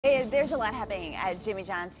There's a lot happening at Jimmy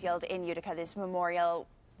John's Field in Utica this Memorial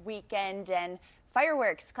weekend, and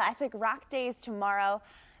fireworks, classic rock days tomorrow,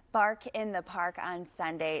 bark in the park on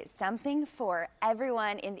Sunday. Something for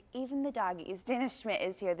everyone, and even the doggies. Dana Schmitt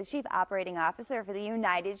is here, the Chief Operating Officer for the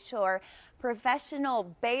United Shore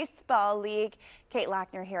Professional Baseball League. Kate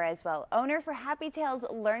Lochner here as well, owner for Happy Tails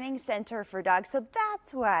Learning Center for Dogs. So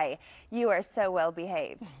that's why you are so well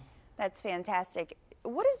behaved. That's fantastic.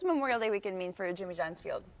 What does Memorial Day weekend mean for Jimmy John's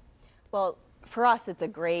Field? Well, for us, it's a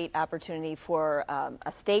great opportunity for a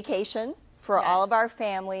staycation for all of our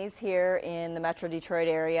families here in the Metro Detroit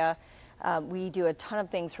area. We do a ton of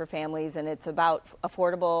things for families, and it's about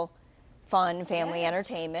affordable, fun family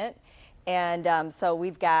entertainment. And so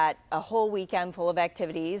we've got a whole weekend full of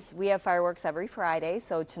activities. We have fireworks every Friday,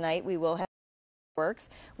 so tonight we will have fireworks.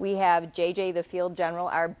 We have JJ the Field General,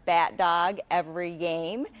 our bat dog, every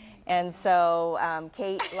game. And so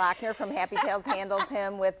Kate Lochner from Happy Tails handles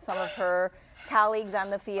him with some of her colleagues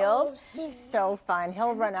on the field. He's so fun.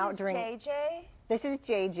 He'll run out during... JJ? This is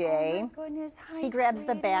JJ. Oh my goodness, hi, he grabs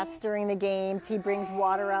sweetie. the bats during the games. He brings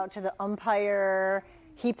water out to the umpire.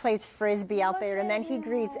 He plays frisbee out there, and then he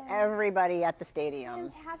greets everybody at the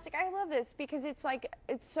stadium. Fantastic. I love this because it's like,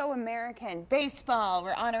 it's so American. Baseball,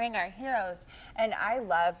 we're honoring our heroes. And I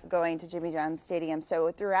love going to Jimmy John's Stadium.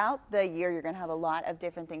 So throughout the year, you're going to have a lot of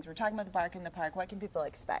different things. We're talking about the bark in the park. What can people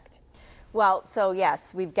expect? Well, so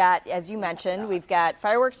yes, we've got, as you mentioned, we've got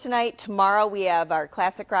fireworks tonight. Tomorrow we have our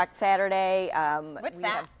Classic Rock Saturday. What's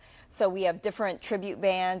that? So we have different tribute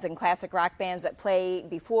bands and classic rock bands that play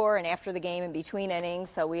before and after the game and between innings.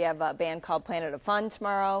 So we have a band called Planet of Fun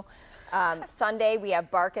tomorrow. Sunday we have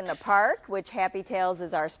Bark in the Park, which Happy Tails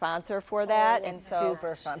is our sponsor for that. And so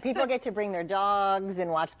super fun. People get to bring their dogs and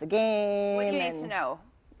watch the game. What do you need to know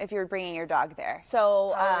if you're bringing your dog there?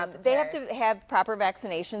 So they have to have proper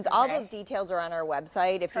vaccinations. All the details are on our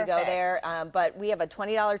website if you go there. But we have a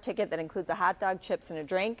 $20 ticket that includes a hot dog, chips, and a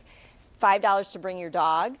drink. $5 to bring your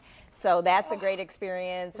dog. So that's a great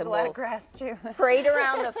experience. There's a lot of grass too. Parade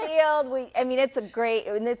around the field. I mean, it's a great,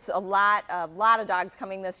 and it's a lot of dogs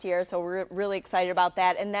coming this year. So we're really excited about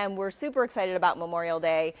that. And then we're super excited about Memorial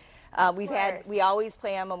Day. We always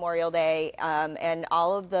play on Memorial Day, and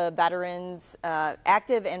all of the veterans,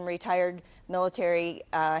 active and retired military,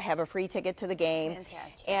 have a free ticket to the game.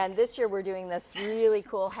 Fantastic. And this year we're doing this really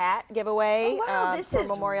cool hat giveaway for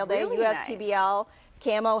Memorial Day. Really USPBL.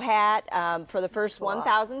 Camo hat for the first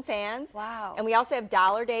 1,000 fans. Wow. And we also have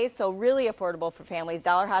dollar days, so really affordable for families.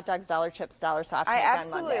 $1 hot dogs, $1 chips, $1 soft drink on Monday. I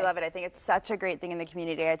absolutely love it. I think it's such a great thing in the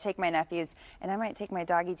community. I take my nephews, and I might take my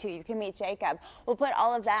doggy too. You can meet Jacob. We'll put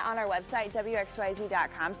all of that on our website,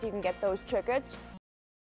 WXYZ.com, so you can get those tickets.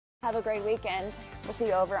 Have a great weekend. We'll see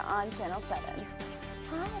you over on Channel 7.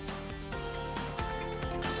 Hi.